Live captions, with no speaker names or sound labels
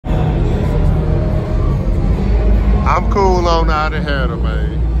I'm cool on out of header,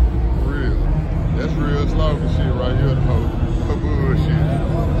 man. For real. That's real slogan shit right here, for bullshit.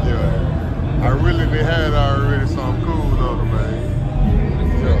 Yeah. I really done had already, so I'm cool on it, man.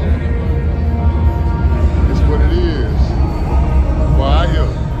 Yeah. It's what it is. Why I hear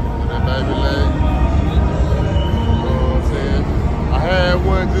that baby leg. You know what I'm saying? I had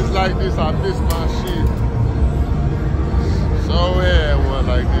one just like this, I missed my shit. So had one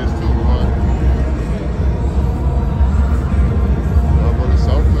like this too, man.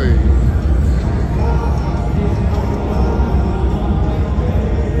 So clean.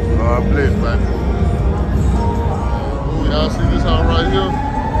 God bless, man. Ooh, y'all see this on right here?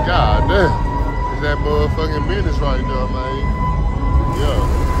 God damn. It's that motherfucking business right there, man. Yeah.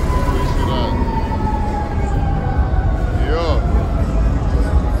 This shit out. Yeah.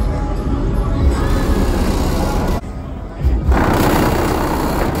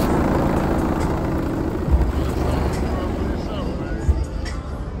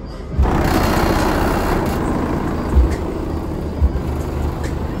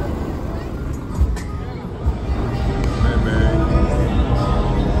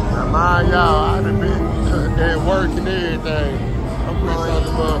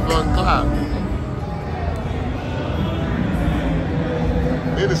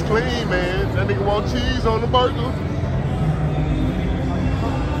 It's clean, man. That nigga want cheese on the burger.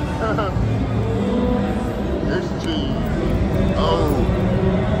 Extra cheese. Oh.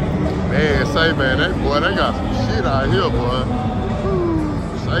 Man, say, man, that boy, they got some shit out here, boy.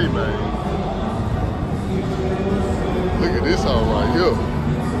 Say, man. Look at this all right here.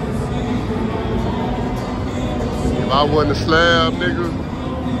 If I wasn't a slab, nigga,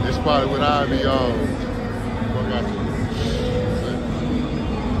 this probably what I'd be on.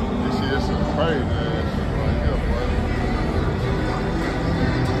 Crazy ass shit right here, boy.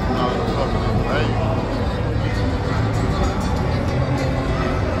 Oh, the fucking great.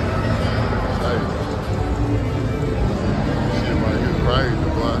 Shit right here crazy,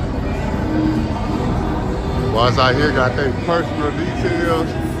 boy. Boys out here got their personal details.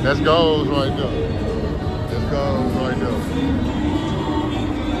 That's goals right there. That's goals right there.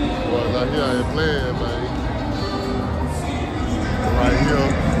 Boys out here ain't playing, man. Right here.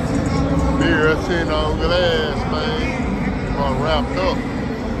 Beer tin on glass, man. All wrapped up.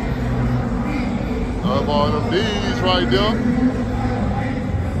 Up on them D's right there.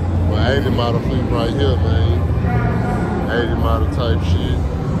 Well, 80 model fleet right here, man. 80 model type shit.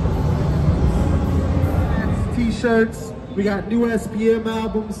 T-shirts. We got new SPM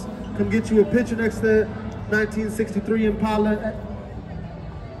albums. Come get you a picture next to that 1963 Impala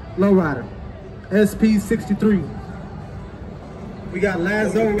Lowrider. SP63. We got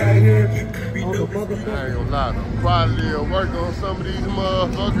Lazo right here on the motherfucker. I ain't gonna lie, the quality of work on some of these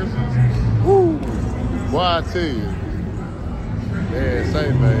motherfuckers is, whoo, boy, I tell you. Man,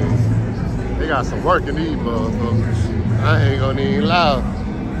 say, man, they got some work in these motherfuckers. I ain't gonna even lie. Look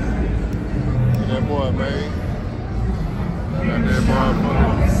at that boy, man. Got that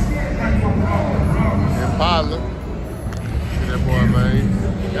motherfucker. Impala. Look at that boy, man.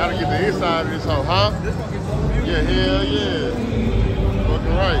 Gotta get the inside of this hoe, huh? Yeah, hell yeah.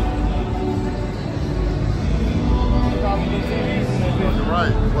 Right.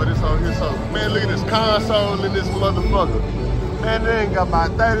 Right. What is on here? So, man, look at this console in this motherfucker. Man, they ain't got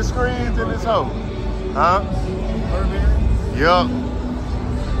about 30 screens in this hoe. Huh? Yup.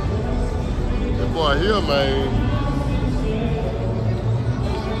 That boy here, man.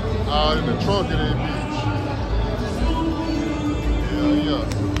 All in the trunk of that bitch. Yeah, yeah.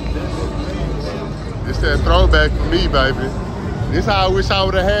 It's that throwback for me, baby. This how I wish I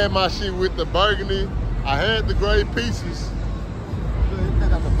would have had my shit with the burgundy. I had the gray pieces.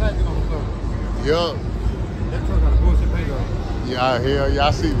 Yup. That truck got a bullshit paint on. Yeah, hell yeah,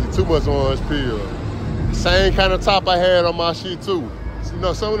 I see too much orange peel. Same kind of top I had on my shit too. You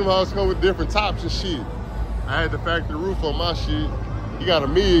know, some of them houses come with different tops and shit. I had the factory roof on my shit. He got a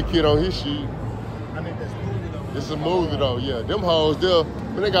mid kit on his shit. I think that's smooth though. It's a smooth though, yeah. Them hoes there,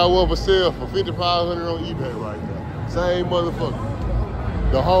 but they got one for sale for $5,500 on eBay right now. Same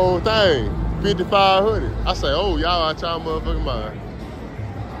motherfucker. The whole thing, $5,500. I say, oh, y'all out y'all motherfucking mind.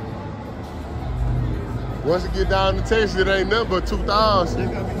 Once it get down to Texas, it ain't nothing but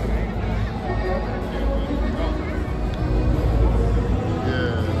 2,000. Yeah.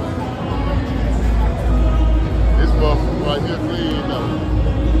 This motherfucker right here clean though.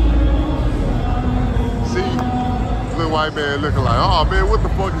 See, little white man looking like, oh man, what the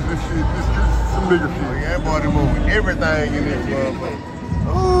fuck is this shit? This some nigga shit. That boy done moving everything in this motherfucker.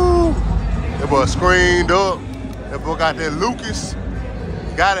 Ooh. That boy screened up. That boy got that Lucas.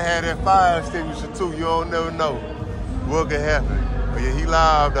 Gotta have that fire extinguisher too, you don't never know. what could happen? But yeah, he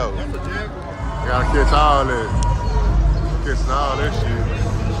live though. Gotta catch all that. Catching all that shit.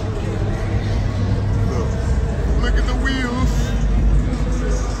 Look at the wheels.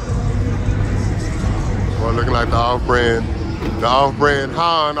 Boy, looking like the off-brand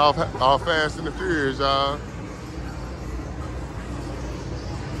Han off Fast and the Furious, y'all.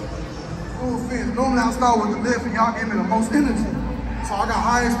 Normally I start with the lift and y'all give me the most energy. So I got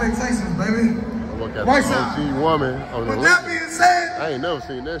high expectations, baby. Right side. OG woman on the With that being said, I ain't never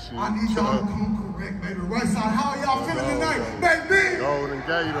seen that shit. I need y'all to come correct, baby. Right side, how are y'all feeling tonight, baby? Golden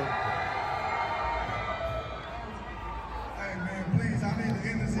Gator. Hey man, please, I need the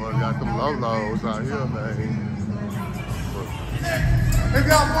energy. Boy, got them low-lows out here, man. If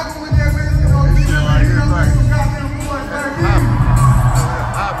y'all fucking with that, man, it's gonna be right here, goddamn boy, baby.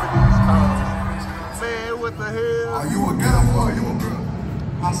 Hop in these cars. Man, what the hell? Are you a getter boy? You a girl?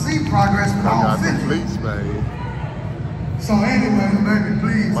 I see progress, but I got don't the fit fleets, man. So anyway, baby,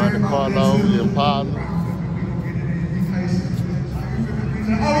 please. Monte Carlo, the Impala.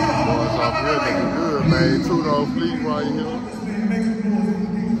 Boys off here looking good, man. Two-door fleet right here. Yeah,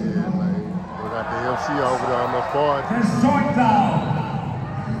 man. We got the MC over there on the 40. It's joint down.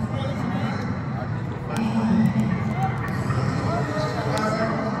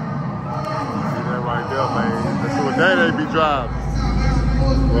 See that right there, man. That's what they be driving.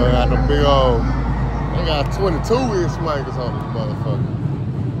 Well, I got the big old, they got 22-inch flankers on this motherfucker.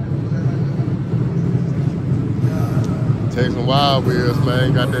 Take some wild wheels,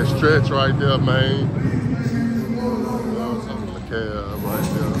 man. Got that stretch right there, man. Something the cab right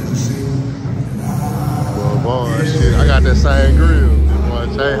there. Well, boy, shit, I got that same grill. Boy,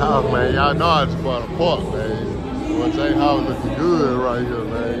 J House, man. Y'all know I just bought a park, man. Boy, J House looking good right here,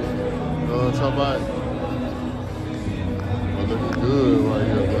 man. You know what I'm talking about? Looking good right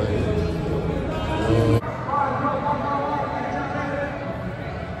here, man.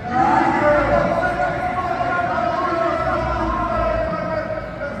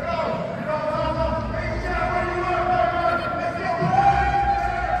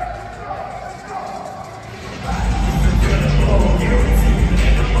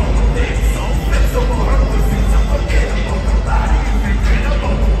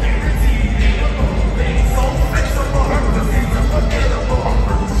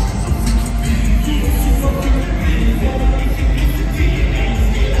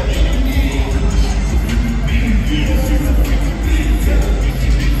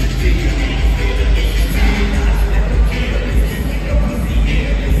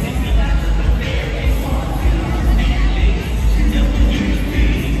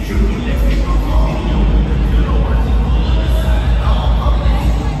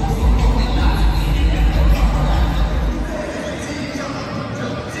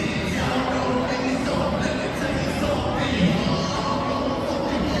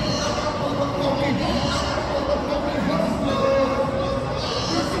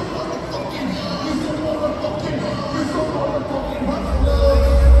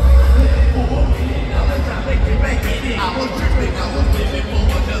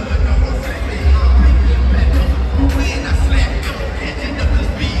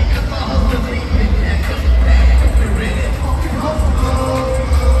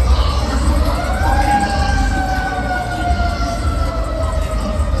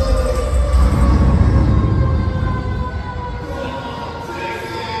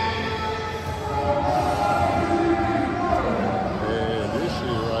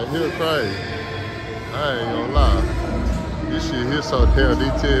 Crazy. I ain't gonna lie. This shit here so damn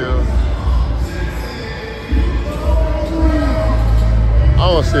detailed. I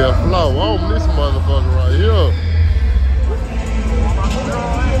wanna see a flow on this motherfucker right here.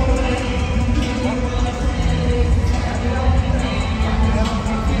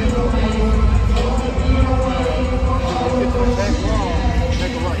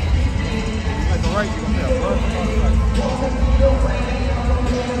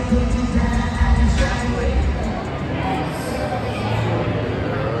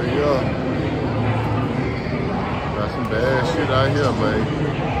 Bad shit out here, man.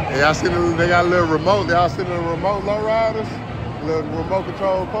 Hey, y'all seen they got a little remote. Y'all seen the remote lowriders, little remote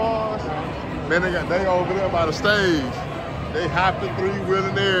control cars. Man, they over there by the stage. They hopping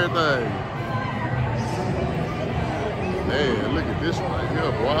three-wheeling everything. Man, look at this right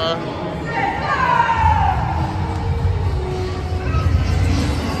here, boy.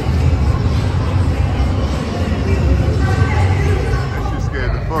 That shit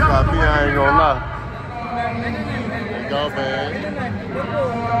scared the fuck out of me. I ain't gonna lie. Go, man.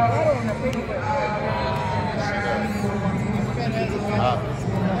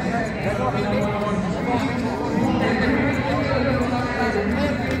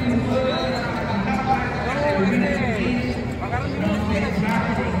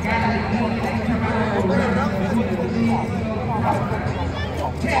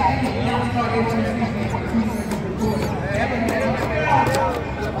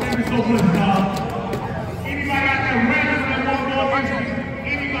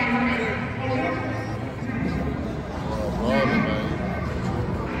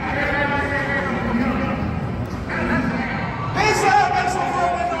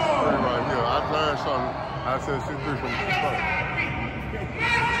 I said 63 from the first.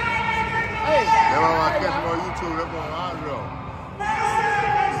 Hey! That's why I catch him on YouTube, that's on audio.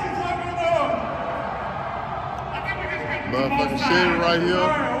 Motherfucking Chevy right here.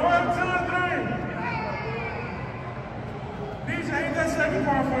 1, 2, 3. DJ, hit that second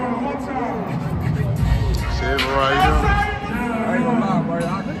part for him one time. Chevy right here.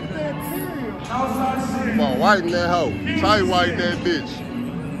 Come on, whiten that hoe. Tight whiten that bitch.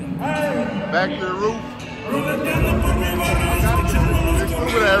 Back to the roof. Look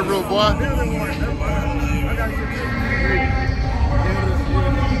at that roof, boy.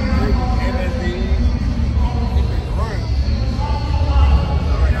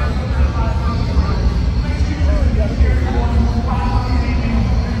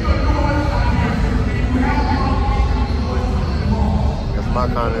 That's my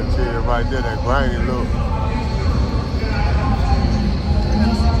kind of interior right there, that grainy look.